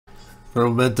For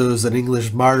mementos and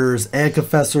English martyrs and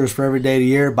confessors for every day of the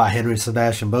year by Henry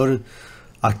Sebastian Bowden.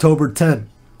 October 10,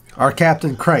 Our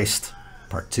Captain Christ,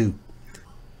 Part 2.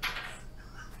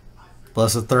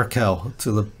 Blessed Thirkell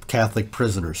to the Catholic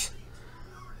prisoners.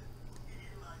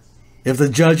 If the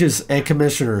judges and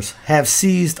commissioners have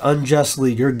seized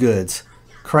unjustly your goods,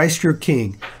 Christ your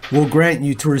King will grant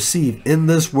you to receive in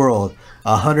this world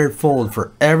 100-fold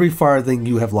for every farthing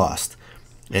you have lost,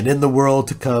 and in the world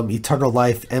to come eternal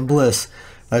life and bliss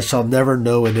that shall never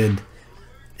know an end.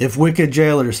 If wicked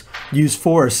jailers use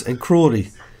force and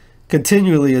cruelty,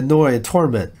 continually annoy and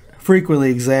torment,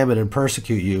 frequently examine and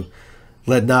persecute you,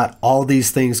 let not all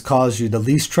these things cause you the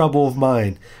least trouble of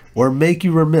mind or make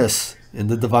you remiss in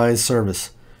the divine service.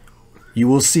 You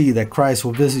will see that Christ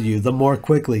will visit you the more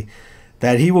quickly,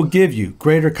 that he will give you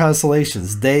greater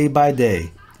consolations day by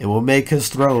day, and will make his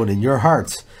throne in your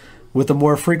hearts with the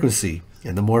more frequency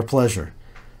and the more pleasure.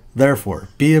 Therefore,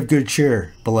 be of good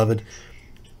cheer, beloved.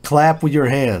 Clap with your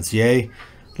hands, yea,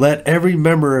 let every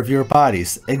member of your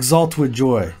bodies exult with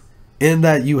joy, in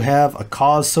that you have a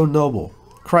cause so noble,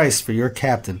 Christ for your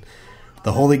captain,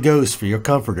 the Holy Ghost for your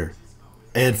comforter,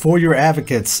 and for your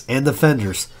advocates and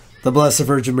defenders, the Blessed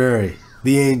Virgin Mary,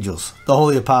 the angels, the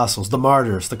holy apostles, the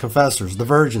martyrs, the confessors, the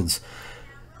virgins.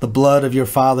 The blood of your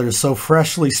fathers so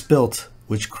freshly spilt,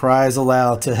 which cries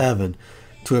aloud to heaven,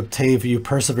 to obtain for you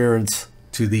perseverance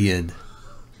to the end.